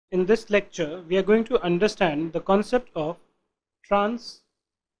In this lecture, we are going to understand the concept of transversal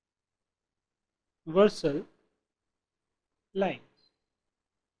lines.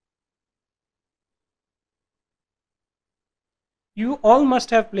 You all must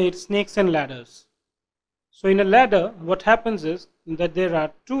have played snakes and ladders. So in a ladder, what happens is that there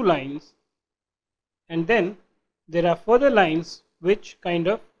are two lines, and then there are further lines which kind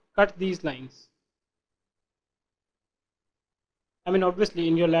of cut these lines. I mean, obviously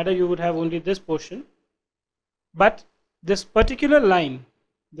in your ladder you would have only this portion, but this particular line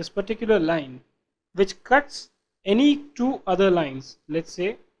which cuts any two other lines, let's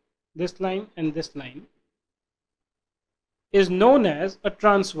say this line and this line, is known as a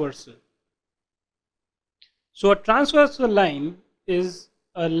transversal. So a transversal line is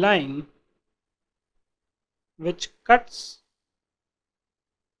a line which cuts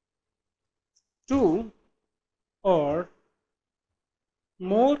two or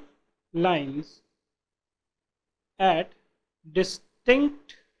more lines at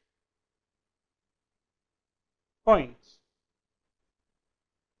distinct points.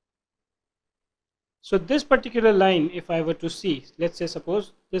 So this particular line, if I were to see, let's say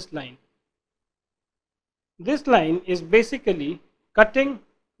suppose this line is basically cutting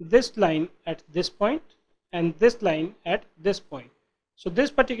this line at this point and this line at this point. So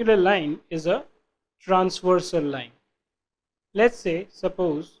this particular line is a transversal line. Let's say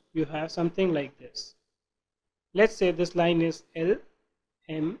suppose you have something like this. Let's say this line is L,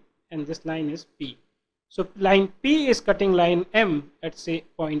 M, and this line is P. So line P is cutting line M at say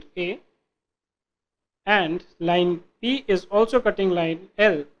point A, and line P is also cutting line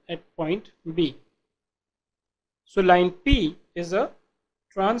L at point B. So line P is a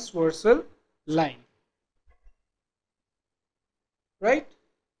transversal line, right?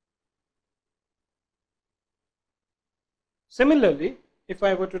 Similarly, if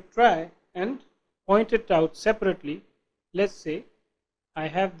I were to try and point it out separately, let's say I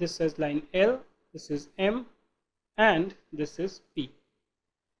have this as line L, this is M, and this is P.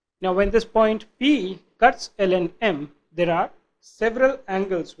 Now when this point P cuts L and M, there are several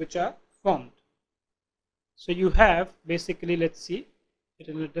angles which are formed. So you have basically, let's see it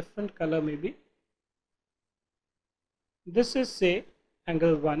in a different color maybe. This is say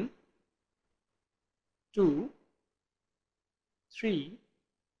angle 1, 2, 3,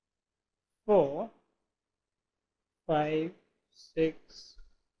 4, 5, 6.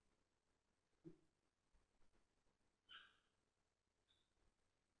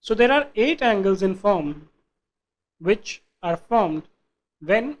 So there are 8 angles in form which are formed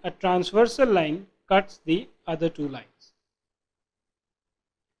when a transversal line cuts the other two lines.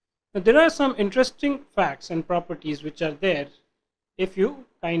 Now there are some interesting facts and properties which are there if you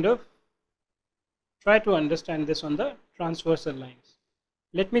kind of try to understand this on the transversal lines.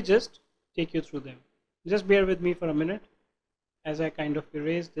 Let me just take you through them. Just bear with me for a minute as I kind of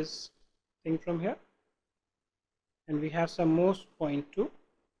erase this thing from here, and we have some more point 2.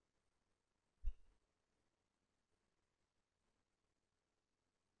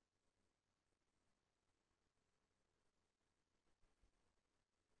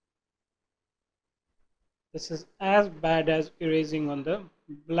 This is as bad as erasing on the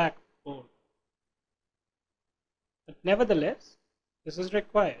blackboard, but nevertheless this is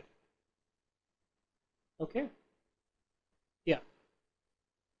required. Okay, yeah.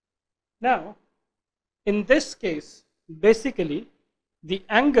 Now in this case, basically the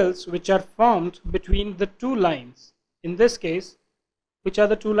angles which are formed between the two lines, in this case, which are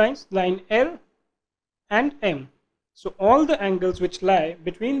the two lines? Line L and M. So all the angles which lie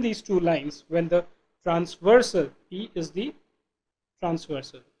between these two lines, when the transversal, P is the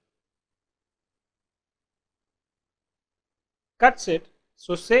transversal, cuts it.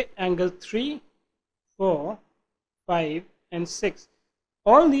 So say angle 3, 4, 5 and 6.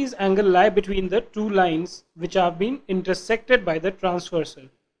 All these angles lie between the two lines which have been intersected by the transversal.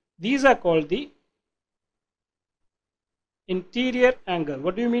 These are called the interior angle.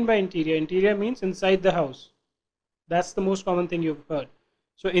 What do you mean by interior? Interior means inside the house. That's the most common thing you've heard.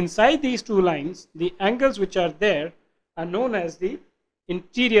 So inside these two lines, the angles which are there are known as the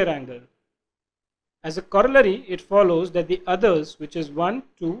interior angle. As a corollary, it follows that the others, which is 1,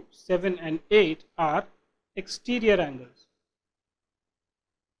 2, 7 and 8, are exterior angles.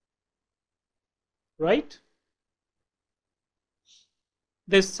 Right?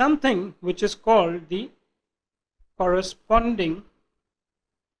 There's something which is called the corresponding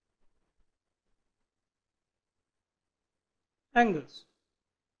angles.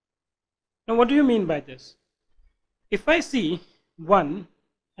 Now what do you mean by this? If I see 1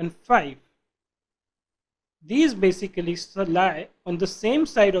 and 5, These basically lie on the same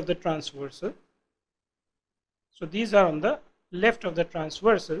side of the transversal. So these are on the left of the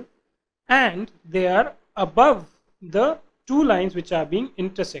transversal, and they are above the two lines which are being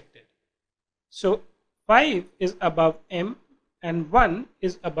intersected. So 5 is above M and 1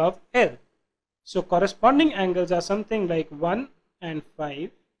 is above L. So corresponding angles are something like 1 and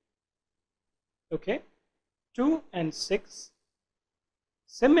 5, okay, 2 and 6.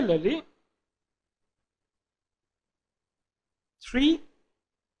 Similarly, 3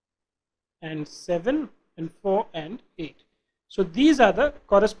 and 7 and 4 and 8. So these are the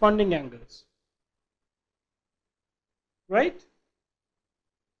corresponding angles, right?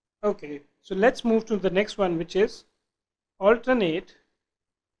 Okay, so let's move to the next one, which is alternate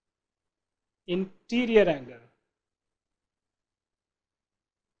interior angle.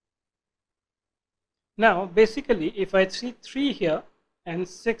 Now basically if I see 3 here and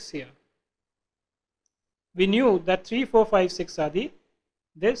 6 here, we knew that 3, 4, 5, 6 are the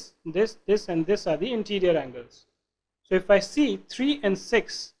this and this are the interior angles. So if I see 3 and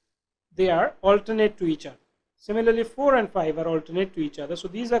 6, they are alternate to each other. Similarly 4 and 5 are alternate to each other. So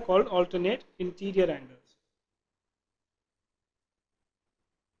these are called alternate interior angles.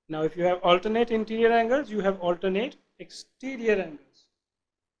 Now if you have alternate interior angles, you have alternate exterior angles.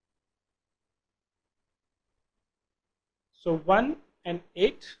 So 1 and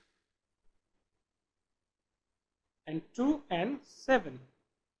 8 and 2 and 7.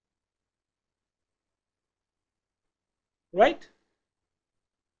 Right?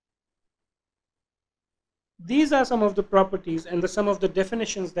 These are some of the properties and some of the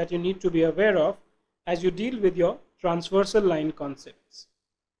definitions that you need to be aware of as you deal with your transversal line concepts.